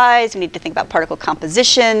particle size, we need to think about particle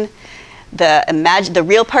composition, the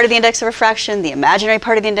real part of the index of refraction, the imaginary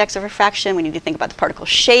part of the index of refraction. We need to think about the particle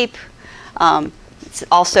shape. It's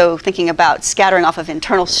also thinking about scattering off of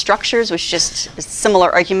internal structures, which just is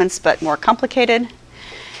similar arguments but more complicated.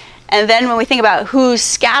 And then when we think about who's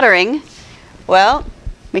scattering, well,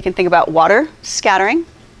 we can think about water scattering.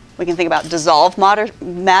 We can think about dissolved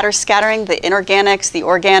matter scattering, the inorganics, the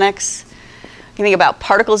organics. We can think about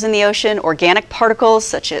particles in the ocean, organic particles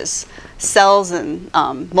such as cells and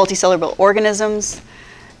multicellular organisms,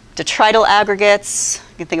 detrital aggregates.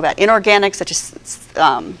 You can think about inorganics such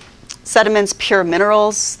as sediments, pure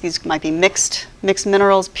minerals. These might be mixed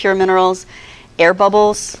minerals, pure minerals, air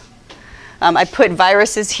bubbles. I put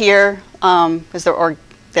viruses here because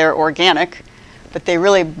they're organic, but they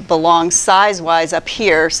really belong size-wise up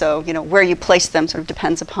here. So where you place them sort of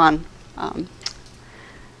depends upon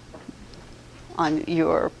on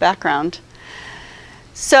your background.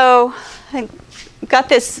 So I got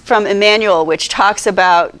this from Emmanuel, which talks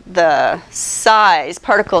about the size,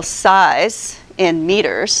 particle size in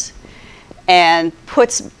meters, and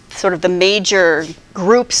puts sort of the major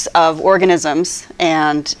groups of organisms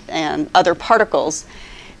and other particles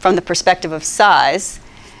from the perspective of size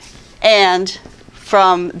and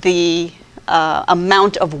from the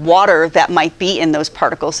amount of water that might be in those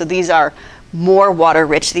particles. So these are more water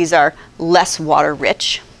rich, these are less water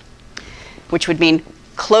rich, which would mean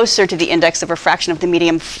closer to the index of refraction of the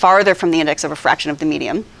medium, farther from the index of refraction of the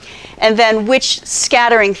medium. And then which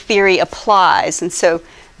scattering theory applies. And so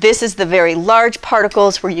this is the very large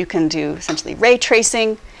particles where you can do essentially ray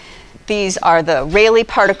tracing. These are the Rayleigh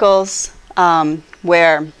particles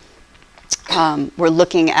where we're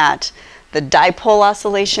looking at the dipole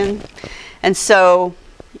oscillation. And so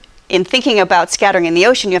in thinking about scattering in the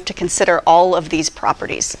ocean, you have to consider all of these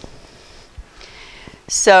properties.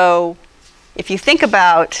 So if you think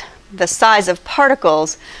about the size of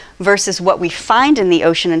particles versus what we find in the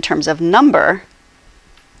ocean in terms of number,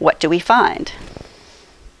 what do we find?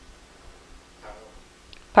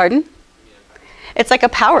 Pardon? It's like a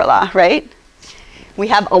power law, right? We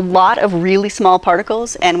have a lot of really small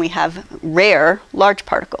particles and we have rare large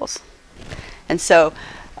particles. And so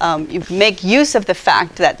you make use of the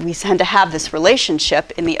fact that we tend to have this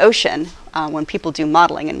relationship in the ocean when people do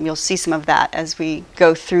modeling, and you'll see some of that as we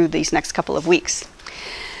go through these next couple of weeks.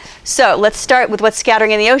 So let's start with what's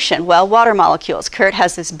scattering in the ocean. Well, water molecules. Kurt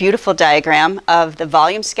has this beautiful diagram of the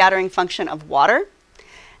volume scattering function of water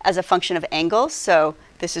as a function of angle. So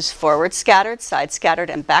this is forward scattered, side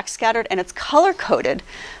scattered, and back scattered, and it's color coded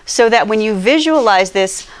so that when you visualize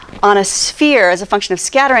this on a sphere as a function of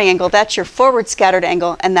scattering angle, that's your forward scattered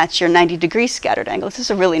angle, and that's your 90-degree scattered angle. This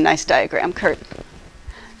is a really nice diagram, Kurt.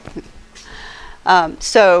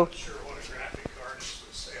 So. Sure what a graphic artist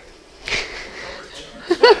would say.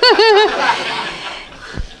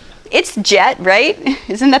 It's jet, right?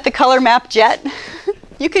 Isn't that the color map jet?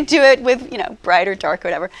 You could do it with, bright or dark,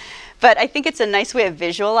 whatever. But I think it's a nice way of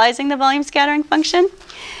visualizing the volume scattering function.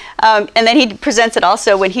 And then he presents it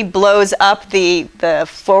also when he blows up the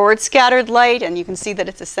forward scattered light, and you can see that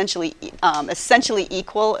it's essentially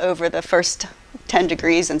equal over the first 10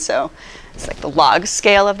 degrees, and so it's like the log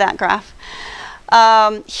scale of that graph.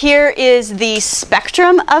 Here is the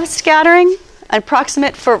spectrum of scattering,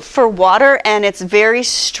 approximate for water, and it's very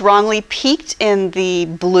strongly peaked in the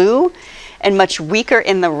blue and much weaker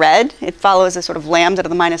in the red. It follows a sort of lambda to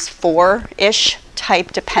the -4-ish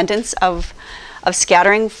type dependence of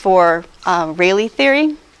scattering for Rayleigh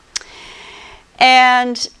theory.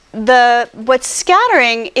 And what's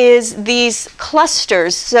scattering is these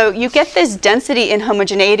clusters. So you get this density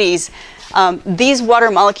inhomogeneities. These water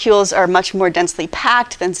molecules are much more densely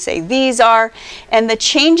packed than, say, these are. And the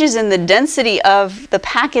changes in the density of the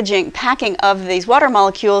packing of these water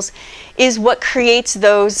molecules is what creates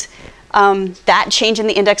those that change in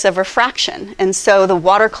the index of refraction. And so the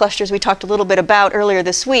water clusters we talked a little bit about earlier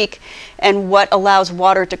this week, and what allows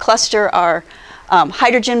water to cluster are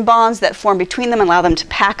hydrogen bonds that form between them and allow them to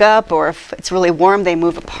pack up, or if it's really warm, they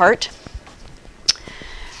move apart.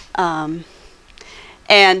 And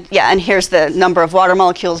here's the number of water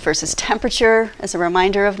molecules versus temperature as a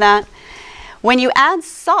reminder of that. When you add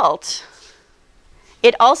salt,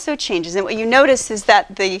 it also changes. And what you notice is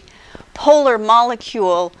that the polar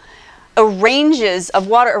molecule of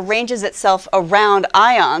water arranges itself around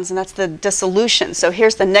ions, and that's the dissolution. So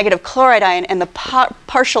here's the negative chloride ion, and the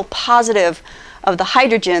partial positive of the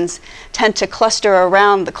hydrogens tend to cluster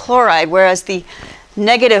around the chloride, whereas the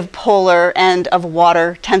negative polar end of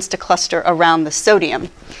water tends to cluster around the sodium.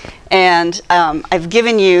 And I've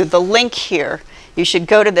given you the link here. You should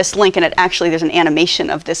go to this link, and there's an animation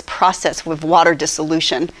of this process with water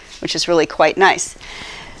dissolution, which is really quite nice.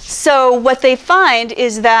 So what they find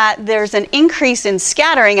is that there's an increase in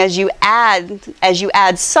scattering as you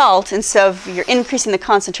add salt, and so if you're increasing the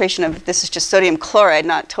concentration of, this is just sodium chloride,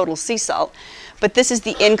 not total sea salt, but this is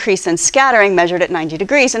the increase in scattering measured at 90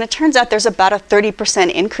 degrees, and it turns out there's about a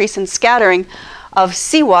 30% increase in scattering of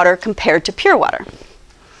seawater compared to pure water.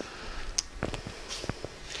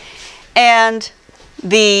 And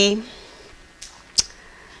this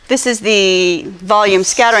is the volume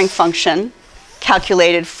scattering function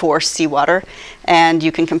calculated for seawater, and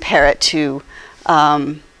you can compare it to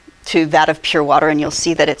that of pure water, and you'll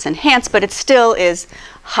see that it's enhanced, but it still is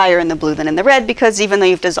higher in the blue than in the red, because even though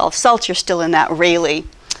you've dissolved salt, you're still in that Rayleigh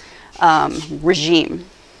regime.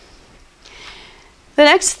 The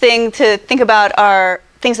next thing to think about are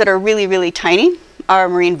things that are really, really tiny, are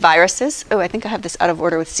marine viruses. Oh, I think I have this out of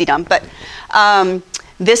order with CDOM, but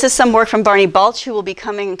this is some work from Barney Balch, who will be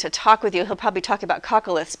coming to talk with you. He'll probably talk about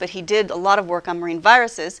coccoliths, but he did a lot of work on marine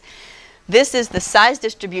viruses. This is the size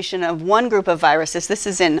distribution of one group of viruses. This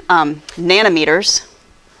is in nanometers.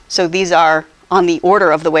 So these are on the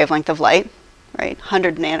order of the wavelength of light, right?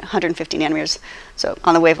 150 nanometers. So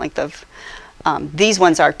on the wavelength of, these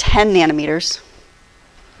ones are 10 nanometers.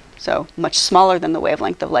 So much smaller than the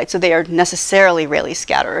wavelength of light. So they are necessarily Rayleigh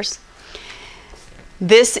scatterers.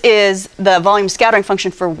 This is the volume scattering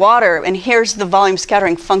function for water, and here's the volume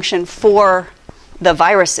scattering function for the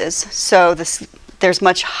viruses. So there's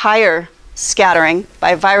much higher scattering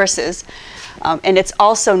by viruses, and it's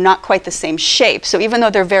also not quite the same shape. So even though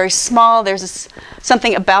they're very small, there's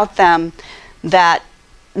something about them that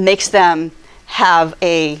makes them have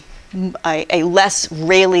a less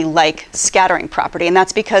Rayleigh-like scattering property, and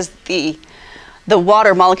that's because the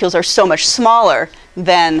water molecules are so much smaller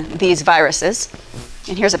than these viruses.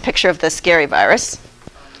 And here's a picture of the scary virus.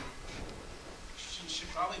 She should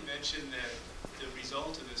probably mention that the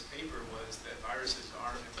result of this paper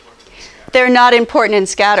They're not important in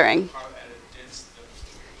scattering. The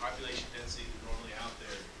population density normally out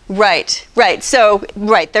there. Right, right. So,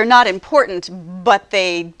 right, they're not important, but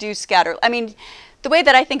they do scatter. I mean, the way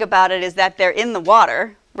that I think about it is that they're in the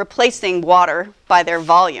water, replacing water by their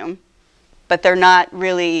volume, but they're not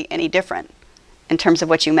really any different in terms of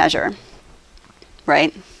what you measure,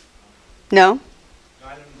 right? No?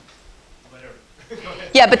 I don't, whatever.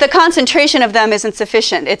 Yeah, but the concentration of them isn't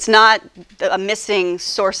sufficient. It's not a missing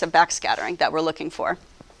source of backscattering that we're looking for.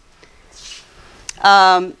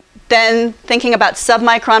 Then thinking about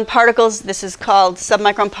submicron particles, this is called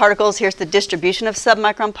submicron particles. Here's the distribution of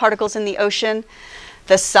submicron particles in the ocean.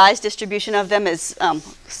 The size distribution of them is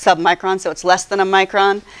submicron, so it's less than a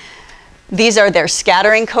micron. These are their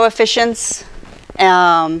scattering coefficients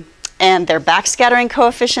and their backscattering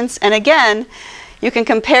coefficients. And again, you can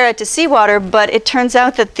compare it to seawater, but it turns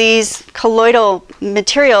out that these colloidal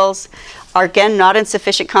materials are, again, not in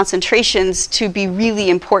sufficient concentrations to be really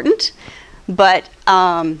important. But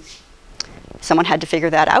someone had to figure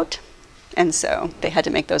that out, and so they had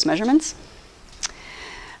to make those measurements.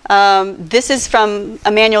 This is from,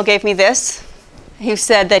 Emmanuel gave me this. He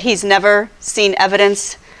said that he's never seen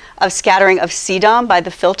evidence of scattering of CDOM by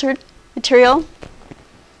the filtered material,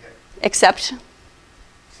 except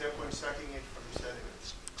when sucking it from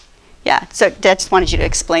sediments. yeah, so I just wanted you to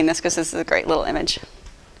explain this because this is a great little image.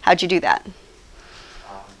 How'd you do that?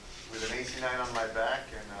 With an AC9 on my back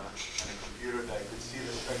and a computer that I could see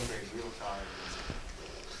the spectra in real time.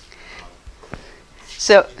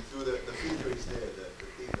 So, The feature is there,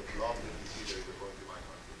 the blob that you see there is according to my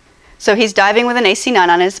computer. so he's diving with an AC9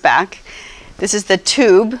 on his back. This is the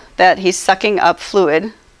tube that he's sucking up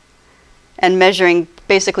fluid and measuring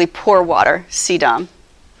basically pore water, CDOM.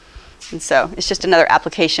 And so it's just another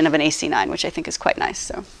application of an AC9, which I think is quite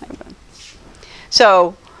nice.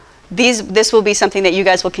 So this will be something that you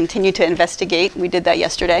guys will continue to investigate. We did that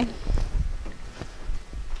yesterday.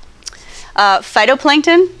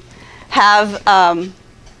 Phytoplankton have,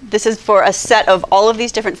 this is for a set of all of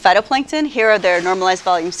these different phytoplankton. Here are their normalized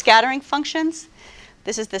volume scattering functions.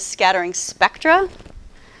 This is the scattering spectra.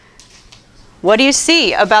 What do you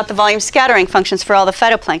see about the volume scattering functions for all the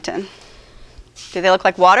phytoplankton? Do they look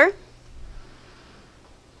like water?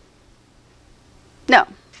 No.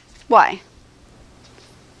 Why?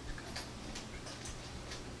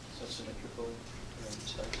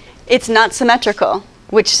 It's not symmetrical,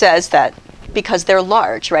 which says that because they're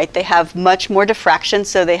large, right? They have much more diffraction,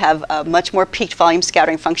 so they have a much more peaked volume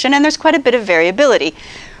scattering function, and there's quite a bit of variability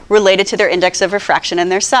related to their index of refraction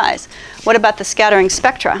and their size. What about the scattering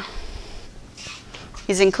spectra?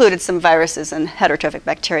 He's included some viruses and heterotrophic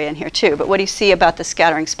bacteria in here too, but what do you see about the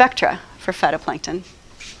scattering spectra for phytoplankton?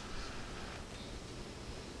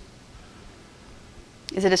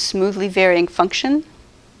 Is it a smoothly varying function?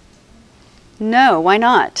 No, why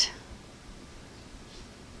not?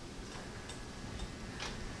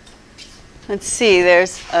 Let's see,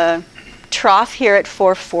 there's a trough here at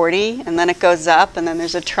 440, and then it goes up, and then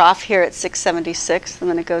there's a trough here at 676, and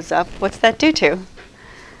then it goes up. What's that due to?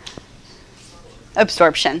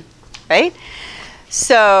 Absorption, right?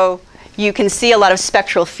 So you can see a lot of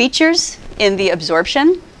spectral features in the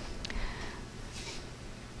absorption,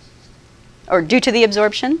 or due to the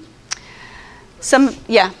absorption. Some,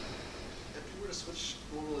 yeah? If you were to switch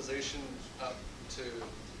normalization up to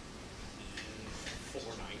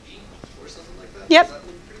 490 or something like that, Yep. does that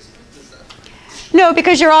look pretty smooth? Is that No,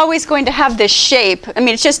 because you're always going to have this shape. I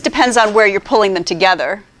mean, it just depends on where you're pulling them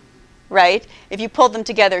together, right? If you pulled them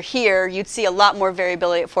together here, you'd see a lot more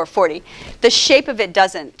variability at 440. The shape of it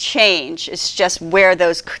doesn't change. It's just where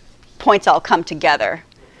those points all come together.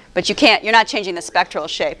 But you're not changing the spectral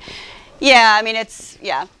shape. Yeah, I mean,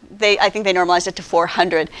 I think they normalized it to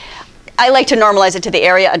 400. I like to normalize it to the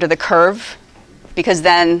area under the curve, because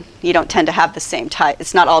then you don't tend to have the same tie.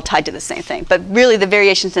 It's not all tied to the same thing. But really, the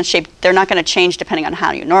variations in shape, they're not going to change depending on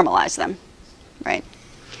how you normalize them, right?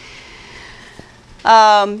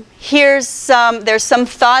 There's some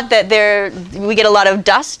thought that we get a lot of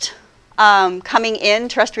dust coming in,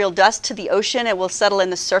 terrestrial dust to the ocean. It will settle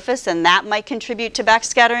in the surface, and that might contribute to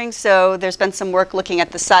backscattering. So there's been some work looking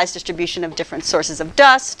at the size distribution of different sources of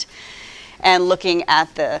dust and looking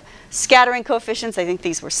at the scattering coefficients. I think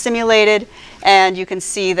these were simulated. And you can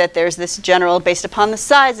see that there's this general, based upon the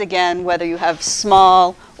size again, whether you have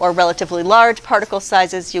small or relatively large particle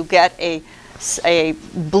sizes, you get a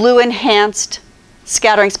blue enhanced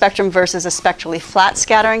scattering spectrum versus a spectrally flat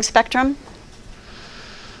scattering spectrum.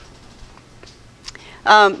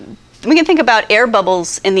 We can think about air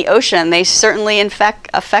bubbles in the ocean. They certainly, in fact,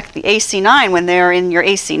 affect the AC9 when they're in your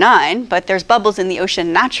AC9, but there's bubbles in the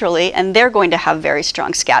ocean naturally, and they're going to have very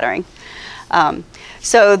strong scattering.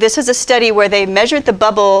 So this was a study where they measured the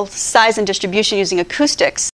bubble size and distribution using acoustics.